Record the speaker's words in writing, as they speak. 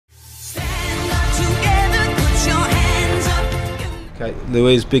Okay,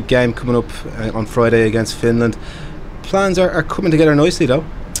 Louise, big game coming up on Friday against Finland. Plans are coming together nicely though.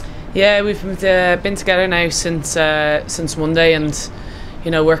 Yeah, we've been together now since Monday, and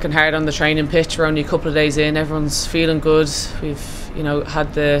working hard on the training pitch. We're only a couple of days in. Everyone's feeling good. We've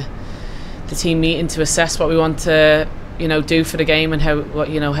had the team meeting to assess what we want to do for the game and how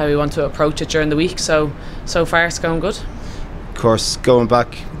we want to approach it during the week. So far it's going good. Of course, going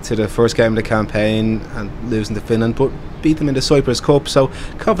back to the first game of the campaign and losing to Finland, but beat them in the Cyprus Cup. So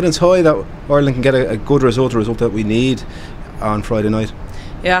confidence high that Ireland can get a good result, a result that we need on Friday night.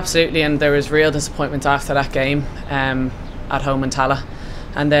 Yeah, absolutely. And there was real disappointment after that game at home in Tallaght,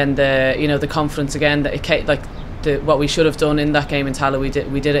 and then the confidence again that it came, what we should have done in that game in Tallaght,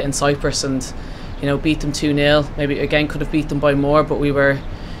 we did it in Cyprus and beat them 2-0. Maybe again could have beat them by more, but we were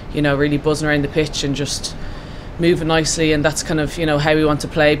really buzzing around the pitch and just moving nicely, and that's kind of how we want to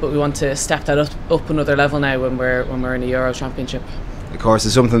play, but we want to step that up another level now when we're in the Euro Championship. Of course,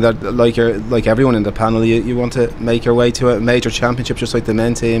 it's something that like everyone in the panel, you want to make your way to a major championship just like the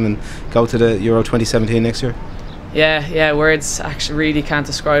men team and go to the Euro 2017 next year. Yeah, words actually really can't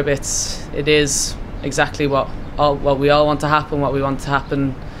describe it. It is exactly what we all want to happen, what we want to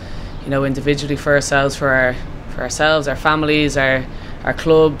happen individually for ourselves, for ourselves, our families, our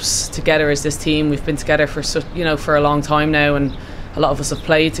clubs, together as this team. We've been together for for a long time now, and a lot of us have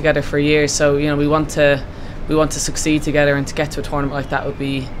played together for years. So we want to succeed together, and to get to a tournament like that would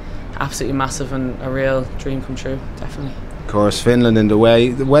be absolutely massive and a real dream come true, definitely. Of course, Finland in the way.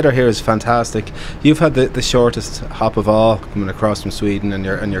 The weather here is fantastic. You've had the shortest hop of all coming across from Sweden and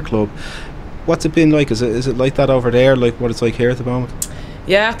your club. What's it been like? Is it like that over there, like what it's like here at the moment?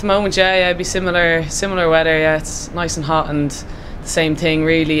 Yeah, at the moment, yeah, it'd be similar weather. Yeah, it's nice and hot, and the same thing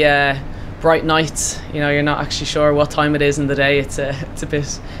really. Bright nights. You're not actually sure what time it is in the day. It's a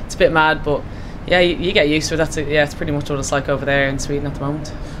bit mad, but yeah, you get used to it. It's pretty much what it's like over there in Sweden at the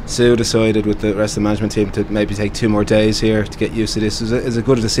moment. Sue decided with the rest of the management team to maybe take 2 more days here to get used to this. Is a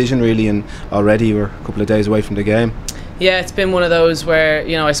good decision really, and already we're a couple of days away from the game. Yeah, it's been one of those where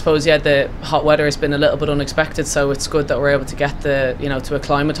I suppose the hot weather has been a little bit unexpected, so it's good that we're able to get to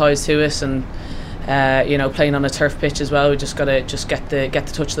acclimatise to it, and playing on a turf pitch as well. We just got to get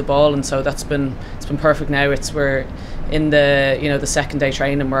to touch the ball, and so it's been perfect now. We're in the second day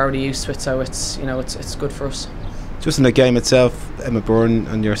training, we're already used to it, so it's good for us. Just in the game itself, Emma Byrne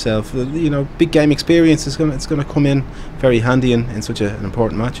and yourself, big game experience it's going to come in very handy in such an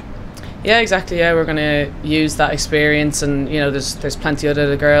important match. Yeah, exactly. Yeah, we're going to use that experience, and there's plenty of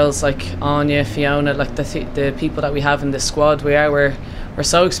other girls like Anya, Fiona, like the people that we have in this squad. We're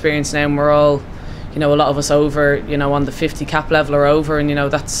so experienced now, and we're all a lot of us over on the 50 cap level or over, and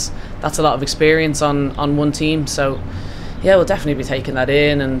that's a lot of experience on one team. So yeah, we'll definitely be taking that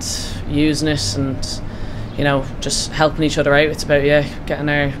in and using it, and just helping each other out. It's about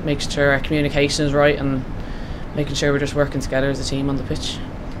making sure our communication is right and making sure we're just working together as a team on the pitch.